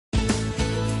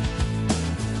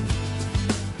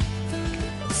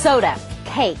Soda,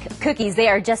 cake, cookies, they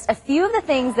are just a few of the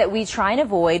things that we try and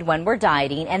avoid when we're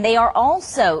dieting, and they are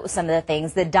also some of the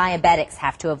things that diabetics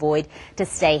have to avoid to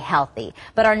stay healthy.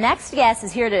 But our next guest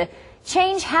is here to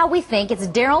change how we think. It's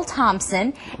Daryl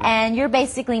Thompson, and you're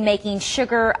basically making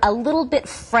sugar a little bit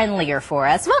friendlier for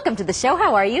us. Welcome to the show.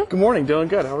 How are you? Good morning. Doing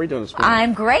good. How are you doing this morning?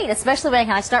 I'm great, especially when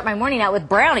I start my morning out with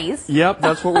brownies. Yep,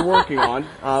 that's what we're working on.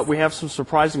 We have some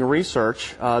surprising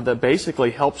research that basically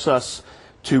helps us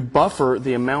to buffer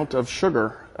the amount of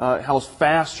sugar, how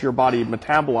fast your body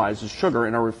metabolizes sugar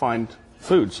in our refined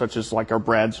foods, such as like our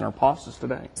breads and our pastas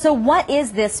today. So what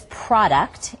is this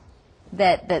product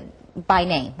that by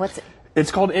name? What's it? It's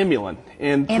called Emulin.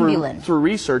 And Emulin. Through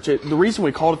research, the reason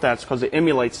we called it that is because it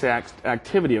emulates the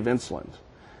activity of insulin.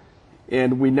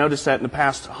 And we noticed that in the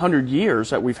past 100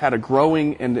 years that we've had a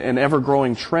growing and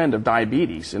ever-growing trend of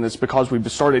diabetes. And it's because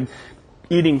we've started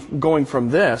going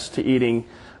from this to eating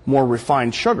more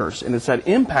refined sugars. And it's that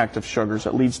impact of sugars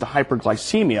that leads to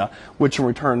hyperglycemia, which in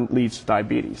return leads to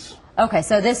diabetes. Okay,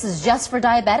 so this is just for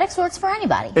diabetics, or it's for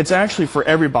anybody? It's actually for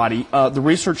everybody. The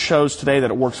research shows today that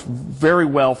it works very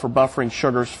well for buffering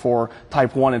sugars for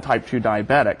type 1 and type 2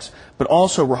 diabetics. But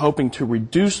also we're hoping to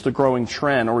reduce the growing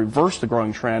trend or reverse the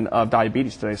growing trend of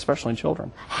diabetes today, especially in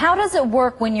children. How does it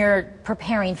work when you're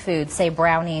preparing food, say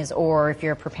brownies, or if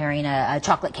you're preparing a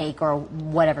chocolate cake or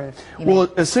whatever you make? Well,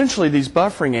 essentially these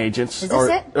buffering agents or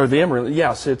the Emulin.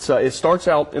 Yes, it starts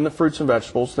out in the fruits and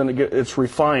vegetables, then it's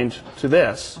refined to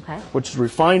this, okay, which is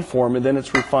refined form, and then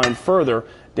it's refined further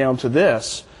down to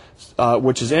this,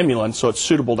 which is Emulin, so it's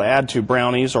suitable to add to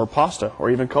brownies or pasta or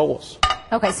even colas.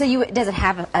 Okay, so does it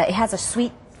have it has a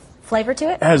sweet flavor to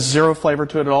it? It has zero flavor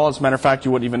to it at all. As a matter of fact,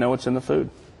 you wouldn't even know it's in the food.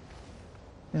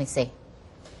 Let me see.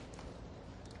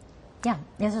 Yeah,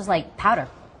 this is like powder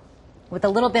with a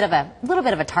little bit of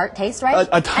a tart taste, right?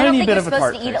 A tiny bit of a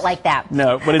tart taste. I don't think you're supposed to eat it like that.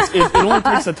 No, but it only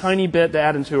takes a tiny bit to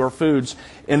add into our foods,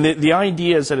 and the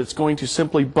idea is that it's going to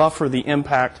simply buffer the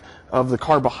impact of the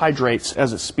carbohydrates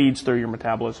as it speeds through your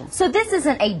metabolism. So this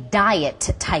isn't a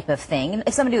diet type of thing.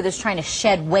 If somebody was trying to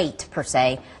shed weight, per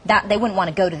se, that they wouldn't want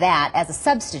to go to that as a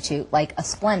substitute, like a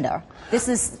Splenda. This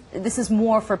is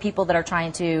more for people that are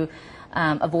trying to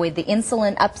avoid the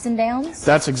insulin ups and downs?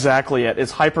 That's exactly it.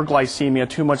 It's hyperglycemia,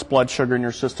 too much blood sugar in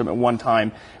your system at one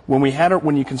time.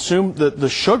 When you consume the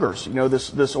sugars, you know,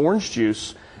 this orange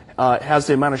juice has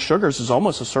the amount of sugars as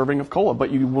almost a serving of cola, but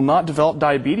you will not develop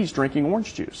diabetes drinking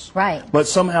orange juice. Right. But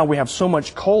somehow we have so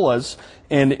much colas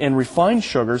and refined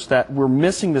sugars that we're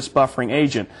missing this buffering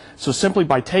agent. So simply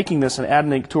by taking this and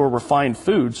adding it to our refined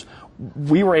foods,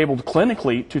 we were able to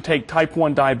clinically to take type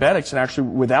 1 diabetics and actually,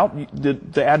 without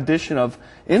the addition of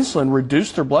insulin,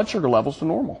 reduce their blood sugar levels to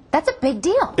normal. That's a big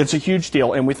deal. It's a huge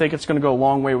deal, and we think it's going to go a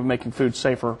long way with making food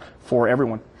safer for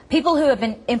everyone. People who have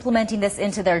been implementing this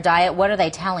into their diet, what are they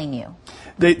telling you?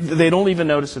 They don't even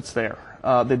notice it's there.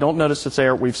 They don't notice it's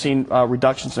there. We've seen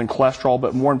reductions in cholesterol,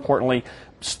 but more importantly,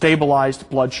 stabilized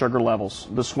blood sugar levels.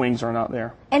 The swings are not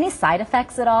there. Any side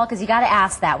effects at all? Because you got to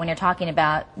ask that when you're talking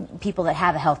about people that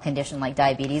have a health condition like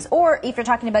diabetes, or if you're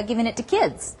talking about giving it to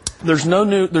kids. There's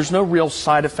no real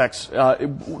side effects,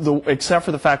 except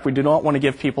for the fact we do not want to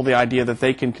give people the idea that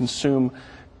they can consume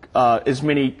as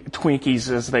many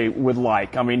Twinkies as they would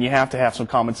like. I mean, you have to have some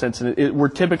common sense. And we're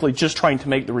typically just trying to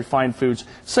make the refined foods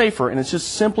safer, and it's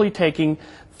just simply taking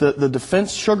the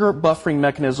defense sugar buffering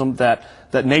mechanism that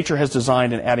nature has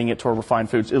designed and adding it to our refined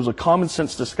foods. It was a common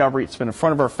sense discovery. It's been in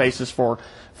front of our faces for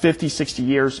 50, 60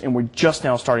 years, and we're just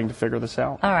now starting to figure this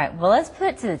out. All right, well, let's put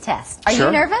it to the test. Are Sure.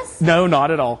 you nervous? No, not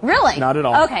at all. Really? Not at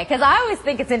all. Okay, because I always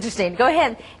think it's interesting. Go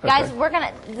ahead. Guys, Okay. we're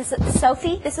going to, this is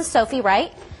Sophie. This is Sophie,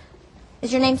 right?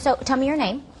 Is your name, tell me your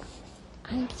name.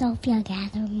 I'm Sophia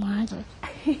Gather-Martin.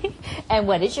 And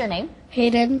what is your name?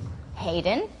 Hayden.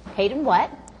 Hayden. Hayden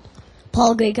what?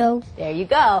 Paul Grigo. There you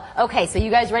go. Okay, so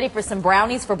you guys ready for some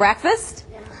brownies for breakfast?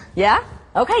 Yeah?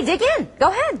 Okay, dig in. Go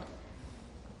ahead.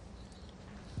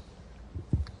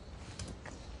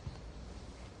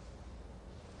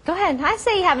 Go ahead. I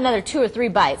say you have another 2 or 3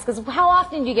 bites, because how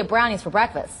often do you get brownies for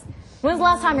breakfast? When's the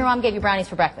last time your mom gave you brownies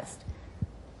for breakfast?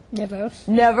 Never.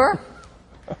 Never?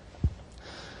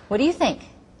 What do you think?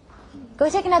 Go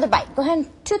take another bite. Go ahead,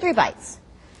 2 or 3 bites.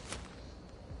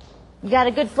 You got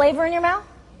a good flavor in your mouth?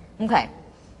 Okay.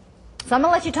 So I'm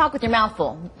going to let you talk with your mouth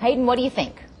full. Hayden, what do you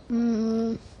think?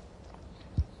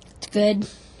 It's good.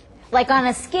 Like on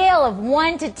a scale of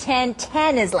 1 to 10,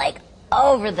 10 is like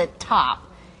over the top.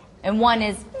 And 1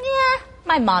 is, yeah,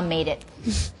 my mom made it.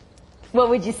 What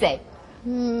would you say?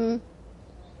 I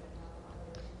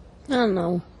don't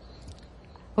know.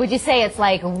 Would you say it's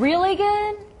like really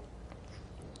good?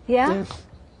 Yeah?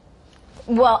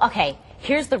 Well, okay,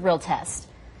 here's the real test.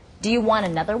 Do you want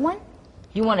another one?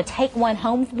 You want to take one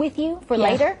home with you for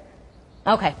later?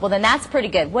 Okay, well then that's pretty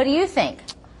good. What do you think?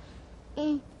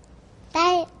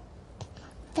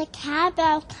 The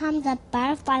caterpillar becomes a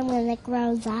butterfly when it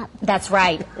grows up. That's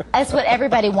right. That's what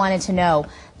everybody wanted to know,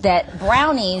 that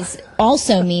brownies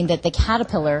also mean that the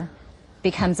caterpillar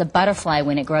becomes a butterfly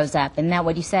when it grows up. Isn't that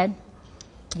what you said?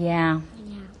 Yeah.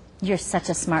 You're such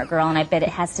a smart girl, and I bet it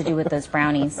has to do with those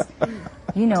brownies.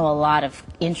 You know a lot of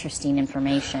interesting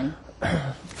information.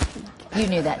 You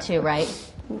knew that too, right?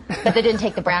 But they didn't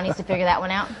take the brownies to figure that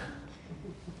one out?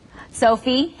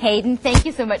 Sophie, Hayden, thank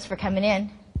you so much for coming in.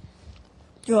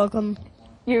 You're welcome.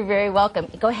 You're very welcome.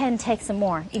 Go ahead and take some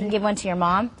more. You can give one to your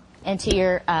mom and to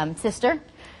your sister.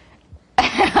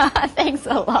 Thanks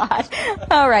a lot.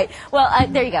 All right. Well,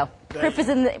 there you go. Proof is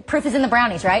in the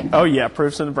brownies, right? Oh, yeah,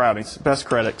 proof's in the brownies. Best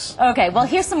critics. Okay. Well,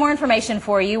 here's some more information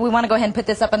for you. We want to go ahead and put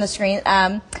this up on the screen.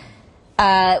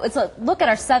 Let's look at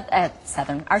our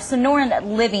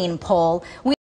Sonoran Living poll.